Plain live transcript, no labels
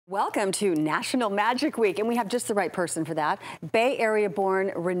Welcome to National Magic Week, and we have just the right person for that. Bay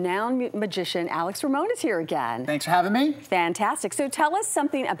Area-born renowned magician Alex Ramon is here again. Thanks for having me. Fantastic. So tell us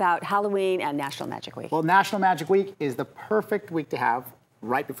something about Halloween and National Magic Week. Well, National Magic Week is the perfect week to have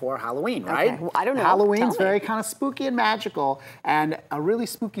right before Halloween, right? Okay. Well, I don't know. Halloween's very kind of spooky and magical, and a really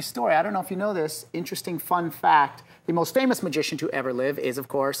spooky story. I don't know if you know this, interesting fun fact. The most famous magician to ever live is, of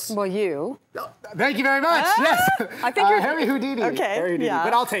course... Well, you. Oh, thank you very much, yes. I think you're... Harry Houdini. Okay, Harry Houdini. yeah.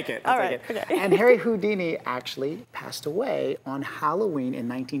 But I'll take it. All right. Okay. And Harry Houdini actually passed away on Halloween in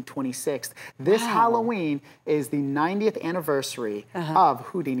 1926. This Halloween is the 90th anniversary of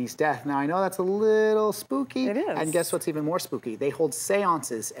Houdini's death. Now, I know that's a little spooky. It is. And guess what's even more spooky? They hold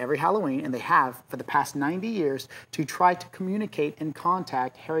seances every Halloween, and they have for the past 90 years to try to communicate and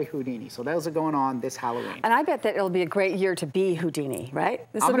contact Harry Houdini. So those are going on this Halloween. And I bet that it'll be a great year to be Houdini, right?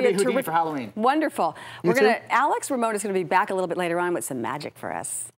 I'm going to be Houdini for Halloween. Wonderful. You too? Alex Ramon is going to be back a little bit later on with some magic for us.